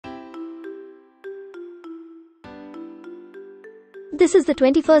This is the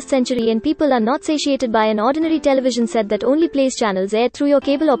 21st century and people are not satiated by an ordinary television set that only plays channels aired through your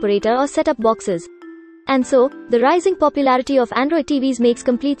cable operator or set-top boxes. And so, the rising popularity of Android TVs makes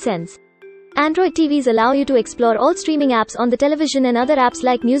complete sense. Android TVs allow you to explore all streaming apps on the television and other apps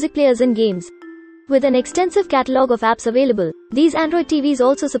like music players and games. With an extensive catalog of apps available, these Android TVs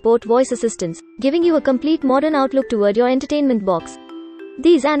also support voice assistants, giving you a complete modern outlook toward your entertainment box.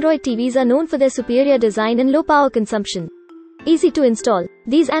 These Android TVs are known for their superior design and low power consumption. Easy to install,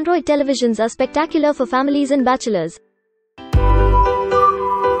 these Android televisions are spectacular for families and bachelors.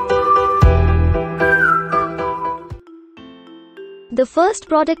 The first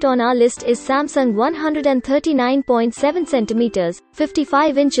product on our list is Samsung 139.7 cm,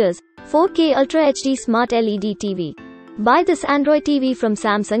 55 inches, 4K Ultra HD Smart LED TV. Buy this Android TV from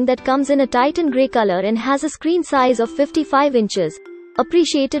Samsung that comes in a Titan grey color and has a screen size of 55 inches.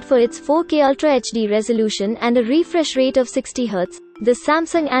 Appreciated for its 4K Ultra HD resolution and a refresh rate of 60 Hz, this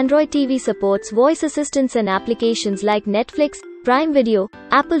Samsung Android TV supports voice assistants and applications like Netflix, Prime Video,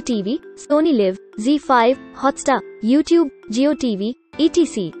 Apple TV, Sony Live, ZEE5, Hotstar, YouTube, JioTV,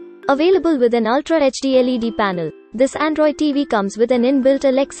 etc. Available with an Ultra HD LED panel, this Android TV comes with an inbuilt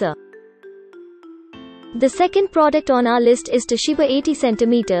Alexa. The second product on our list is Toshiba 80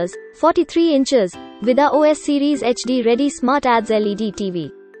 cm, 43 inches, Vidaa OS Series HD Ready Smart Ads LED TV.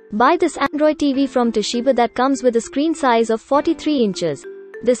 Buy this Android TV from Toshiba that comes with a screen size of 43 inches.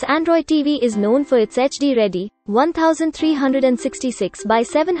 This Android TV is known for its HD Ready, 1366 by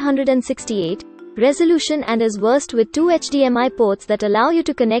 768 resolution and is versed with two HDMI ports that allow you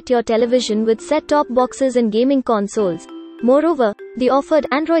to connect your television with set-top boxes and gaming consoles. Moreover, the offered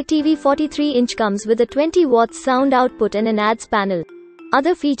Android TV 43-inch comes with a 20 watts sound output and an ads panel.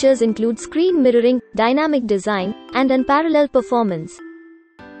 Other features include screen mirroring, dynamic design, and unparalleled performance.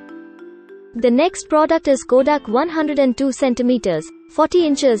 The next product is Kodak 102 cm, 40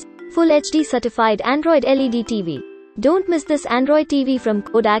 inches, Full HD certified Android LED TV. Don't miss this Android TV from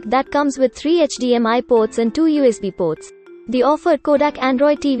Kodak that comes with 3 HDMI ports and 2 USB ports. The offered Kodak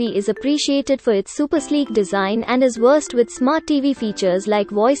Android TV is appreciated for its super sleek design and is versed with smart TV features like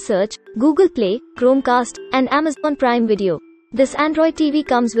voice search, Google Play, Chromecast, and Amazon Prime Video. This Android TV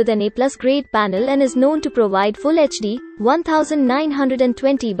comes with an A+ grade panel and is known to provide Full HD,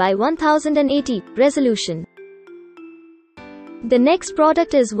 1920 by 1080 resolution. The next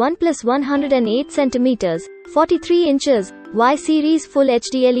product is OnePlus 108 cm, 43 inches, Y Series Full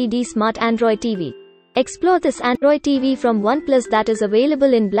HD LED Smart Android TV. Explore this Android TV from OnePlus that is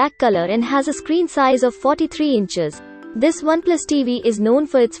available in black color and has a screen size of 43 inches. This OnePlus TV is known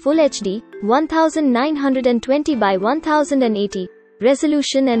for its Full HD, 1920 by 1080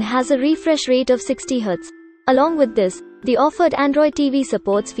 resolution and has a refresh rate of 60 Hz. Along with this, the offered Android TV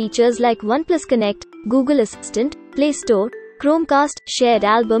supports features like OnePlus Connect, Google Assistant, Play Store, Chromecast, Shared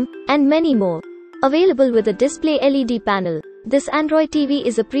Album, and many more. Available with a display LED panel, this Android TV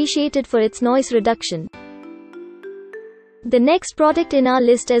is appreciated for its noise reduction. The next product in our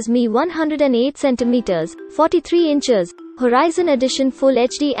list is Mi 108 cm, 43 inches, Horizon Edition Full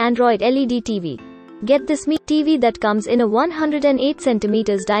HD Android LED TV. Get this Mi TV that comes in a 108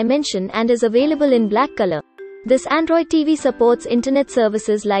 cm dimension and is available in black color. This Android TV supports internet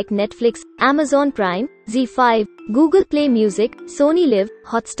services like Netflix, Amazon Prime, ZEE5, Google Play Music, Sony Live,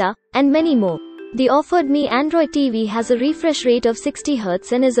 Hotstar, and many more. The offered Mi Android TV has a refresh rate of 60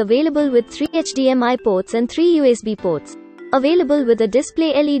 Hz and is available with 3 HDMI ports and 3 USB ports. Available with a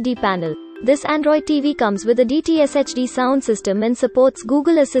display LED panel, this Android TV comes with a DTS HD sound system and supports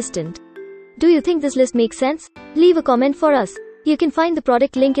Google Assistant. Do you think this list makes sense? Leave a comment for us. You can find the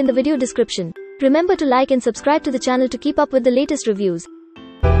product link in the video description. Remember to like and subscribe to the channel to keep up with the latest reviews.